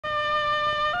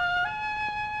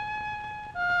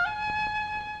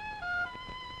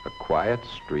A quiet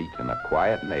street in a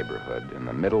quiet neighborhood in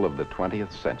the middle of the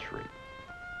 20th century.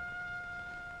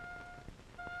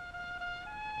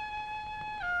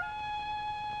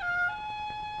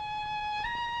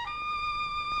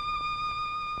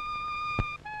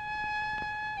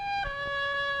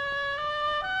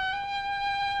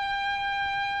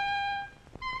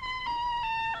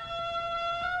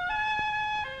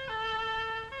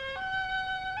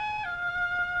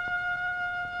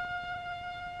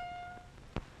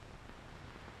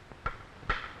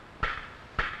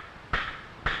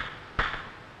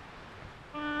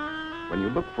 When you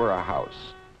look for a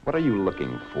house, what are you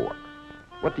looking for?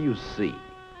 What do you see?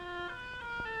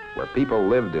 Where people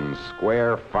lived in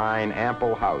square, fine,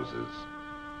 ample houses,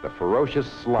 the ferocious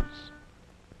slums.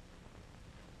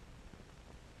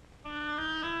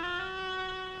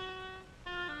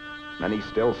 Many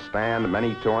still stand,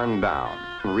 many torn down,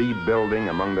 rebuilding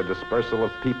among the dispersal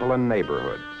of people and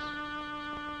neighborhoods.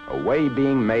 A way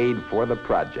being made for the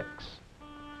projects.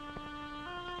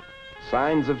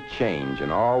 Signs of change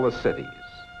in all the cities.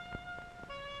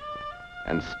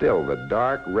 And still the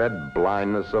dark red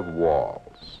blindness of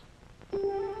walls. The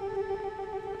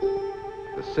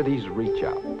cities reach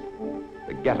out.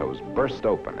 The ghettos burst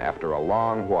open after a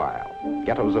long while.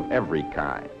 Ghettos of every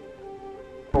kind.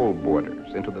 Old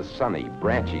borders into the sunny,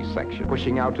 branchy section,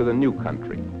 pushing out to the new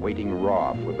country, waiting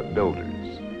raw for the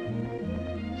builders.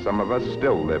 Some of us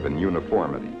still live in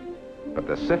uniformity, but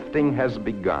the sifting has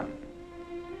begun.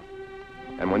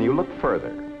 And when you look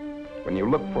further, when you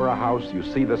look for a house, you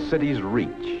see the city's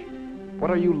reach. What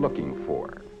are you looking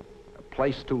for? A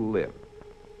place to live.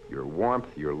 Your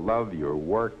warmth, your love, your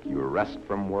work, your rest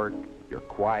from work, your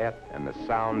quiet and the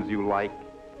sounds you like,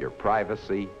 your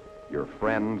privacy, your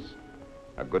friends,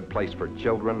 a good place for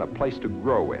children, a place to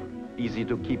grow in, easy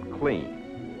to keep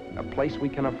clean, a place we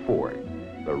can afford,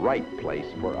 the right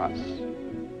place for us.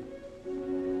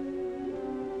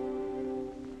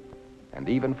 And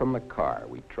even from the car,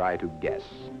 we try to guess.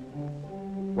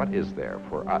 What is there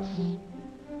for us?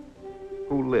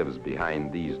 Who lives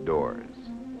behind these doors?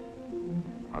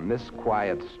 On this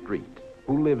quiet street,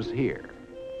 who lives here?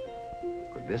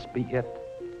 Could this be it?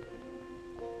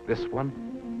 This one?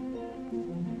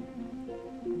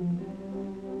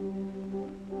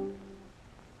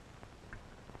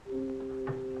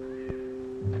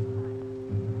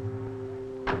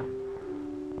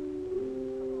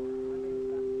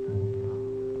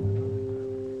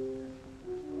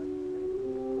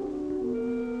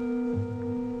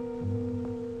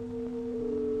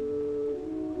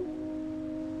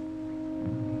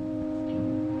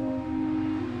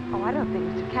 Oh, I don't think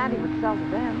Mr. Candy would sell to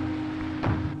them.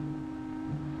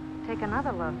 Take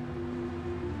another look.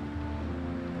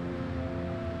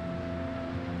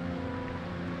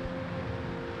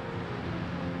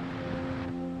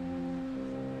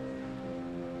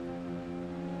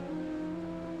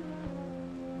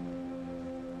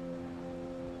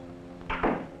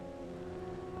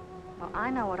 Well, I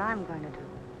know what I'm going to do.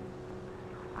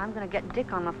 I'm going to get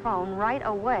Dick on the phone right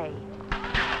away.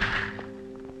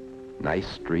 Nice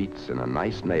streets in a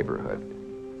nice neighborhood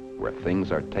where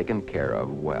things are taken care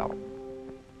of well.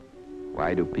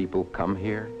 Why do people come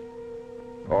here?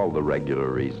 All the regular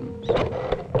reasons.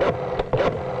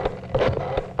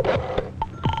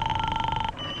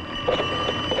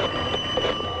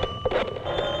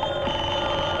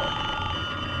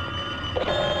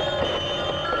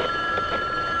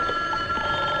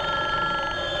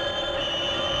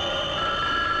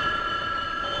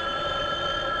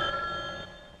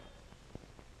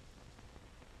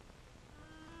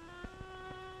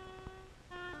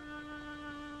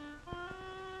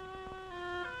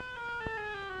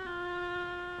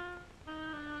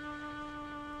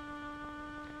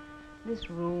 This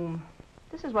room,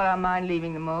 this is what I mind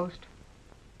leaving the most.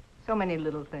 So many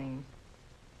little things.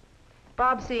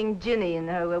 Bob seeing Ginny in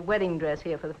her wedding dress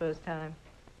here for the first time.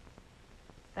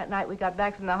 That night we got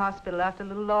back from the hospital after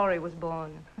little Laurie was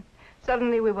born.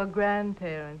 Suddenly we were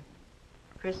grandparents.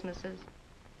 Christmases,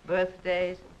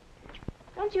 birthdays.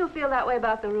 Don't you feel that way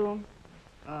about the room?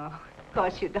 Oh, of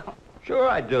course you don't. Sure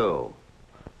I do.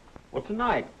 Well,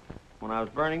 tonight, when I was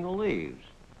burning the leaves,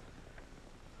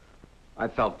 I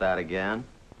felt that again.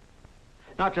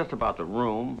 Not just about the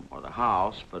room or the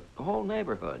house, but the whole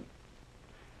neighborhood.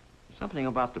 Something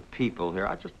about the people here.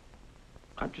 I just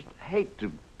hate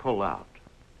to pull out.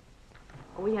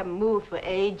 We haven't moved for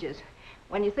ages.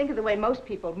 When you think of the way most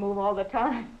people move all the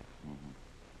time.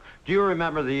 Do you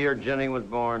remember the year Ginny was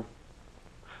born?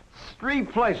 3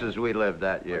 places we lived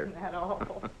that year. Isn't that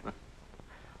awful?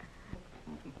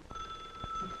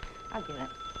 I'll get it.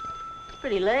 It's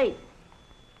pretty late.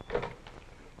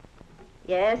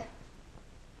 Yes?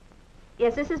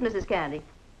 Yes, this is Mrs. Candy.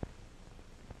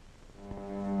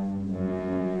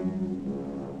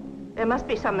 There must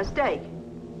be some mistake.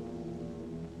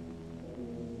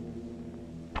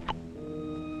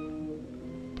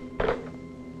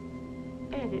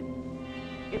 Ed,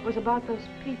 it was about those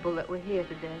people that were here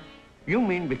today. You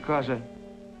mean because of...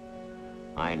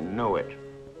 I knew it.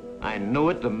 I knew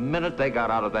it the minute they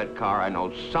got out of that car. I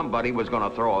know somebody was going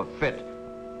to throw a fit.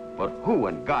 But who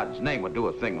in God's name would do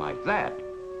a thing like that?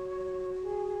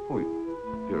 Oh,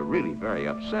 you're really very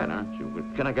upset, aren't you?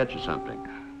 Can I get you something?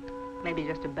 Maybe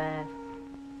just a bath.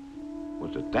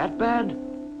 Was it that bad?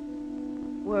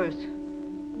 Worse.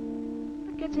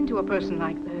 What gets into a person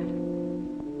like that?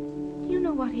 Do you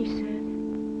know what he said?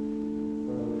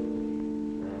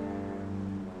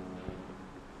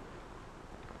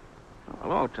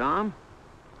 Hello, Tom.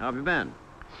 How have you been?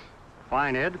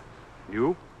 Fine, Ed.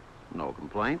 You? No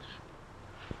complaints.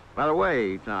 By the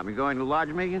way, Tom, you going to lodge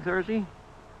meeting Thursday?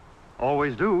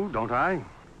 Always do, don't I?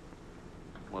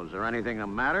 Well, is there anything the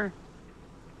matter?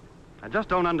 I just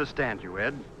don't understand you,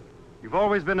 Ed. You've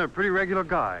always been a pretty regular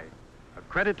guy. A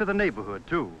credit to the neighborhood,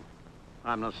 too.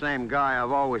 I'm the same guy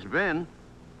I've always been.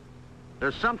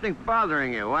 There's something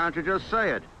bothering you. Why don't you just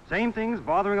say it? Same thing's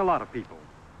bothering a lot of people.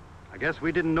 I guess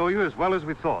we didn't know you as well as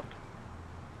we thought.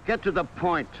 Get to the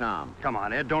point, Tom. Come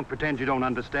on, Ed, don't pretend you don't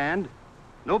understand.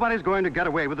 Nobody's going to get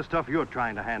away with the stuff you're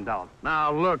trying to hand out.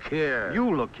 Now, look here.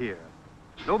 You look here.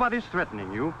 Nobody's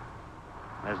threatening you.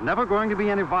 There's never going to be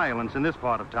any violence in this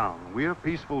part of town. We're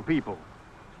peaceful people.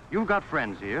 You've got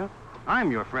friends here.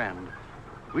 I'm your friend.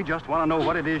 We just want to know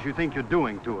what it is you think you're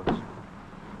doing to us.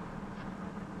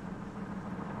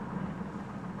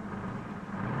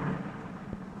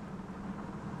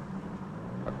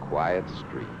 A quiet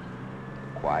street,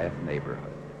 a quiet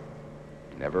neighborhood.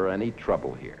 Never any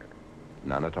trouble here.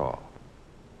 None at all.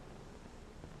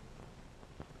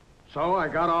 So I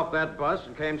got off that bus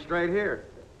and came straight here.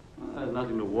 Well, there's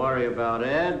nothing to worry about,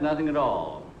 Ed. Nothing at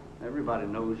all. Everybody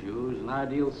knows you as an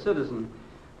ideal citizen.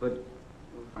 But,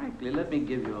 well, frankly, let me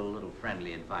give you a little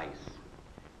friendly advice.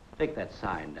 Take that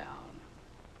sign down.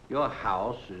 Your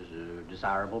house is a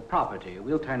desirable property.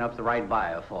 We'll turn up the right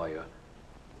buyer for you.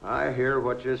 I hear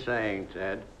what you're saying,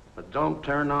 Ted, but don't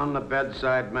turn on the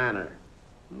bedside manner.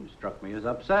 You struck me as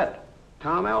upset.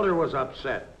 Tom Elder was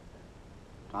upset.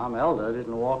 Tom Elder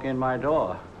didn't walk in my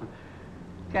door.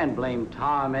 Can't blame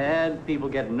Tom, Ed. People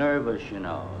get nervous, you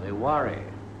know. They worry.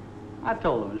 I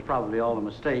told them it's probably all a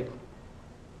mistake.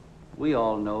 We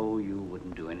all know you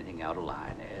wouldn't do anything out of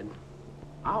line, Ed.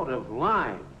 Out of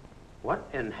line? What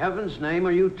in heaven's name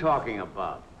are you talking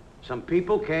about? Some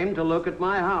people came to look at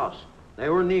my house. They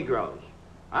were Negroes.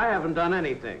 I haven't done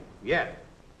anything, yet.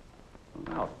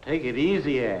 Now, take it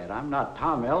easy, Ed. I'm not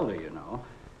Tom Elder, you know.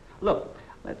 Look,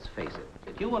 let's face it.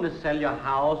 If you want to sell your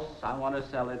house, I want to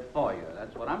sell it for you.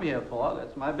 That's what I'm here for.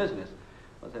 That's my business.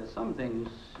 But there's some things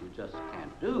you just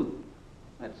can't do.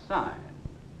 That sign,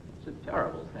 it's a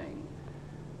terrible thing.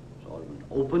 Sort of an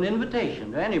open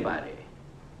invitation to anybody.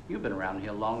 You've been around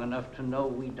here long enough to know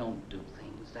we don't do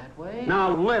things that way.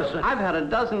 Now, listen. I've had a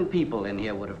dozen people in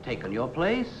here would have taken your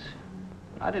place.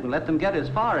 I didn't let them get as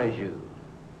far as you.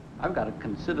 I've got to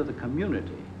consider the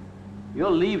community. You're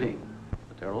leaving,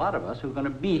 but there are a lot of us who are going to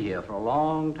be here for a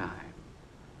long time.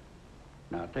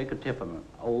 Now, take a tip from an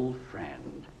old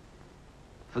friend.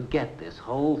 Forget this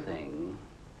whole thing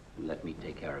and let me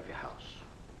take care of your house.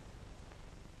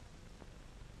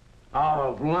 Out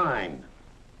of line.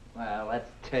 Well,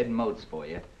 that's Ted Moats for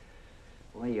you.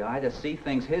 Well, you either see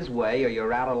things his way or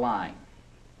you're out of line.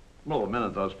 Well, the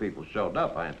minute those people showed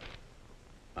up,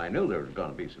 I knew there was going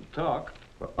to be some talk.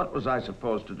 But what was I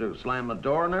supposed to do, slam the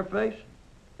door in their face?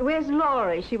 Where's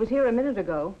Laurie? She was here a minute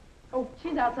ago. Oh,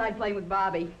 she's outside playing with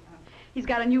Bobby. He's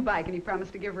got a new bike and he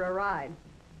promised to give her a ride.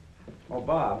 Oh,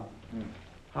 Bob,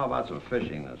 how about some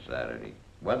fishing this Saturday?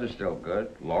 Weather's still good.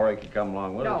 Laurie could come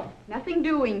along with us. No, nothing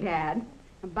doing, Dad.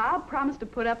 Bob promised to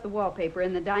put up the wallpaper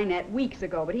in the dinette weeks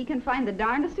ago, but he can find the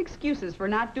darndest excuses for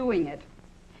not doing it.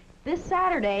 This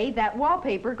Saturday, that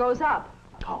wallpaper goes up.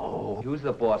 Oh, who's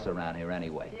the boss around here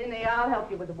anyway? Ginny, I'll help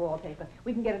you with the wallpaper.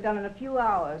 We can get it done in a few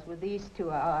hours with these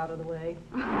two out of the way.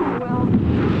 Well...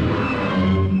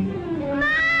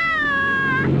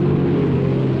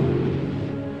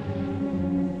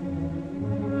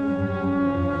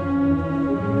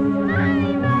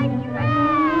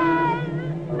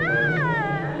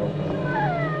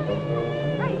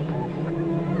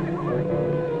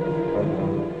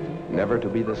 Never to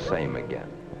be the same again.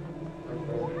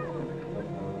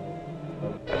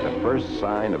 At the first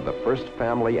sign of the first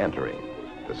family entering,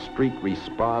 the street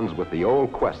responds with the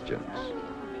old questions.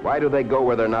 Why do they go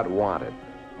where they're not wanted?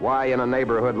 Why in a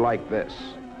neighborhood like this?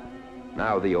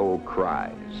 Now the old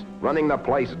cries, running the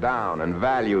place down and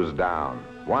values down,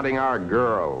 wanting our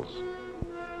girls.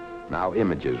 Now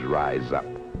images rise up.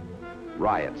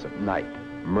 Riots at night,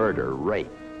 murder, rape.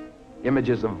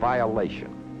 Images of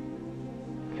violation.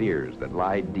 Fears that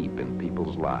lie deep in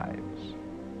people's lives.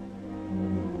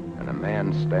 And a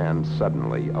man stands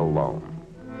suddenly alone.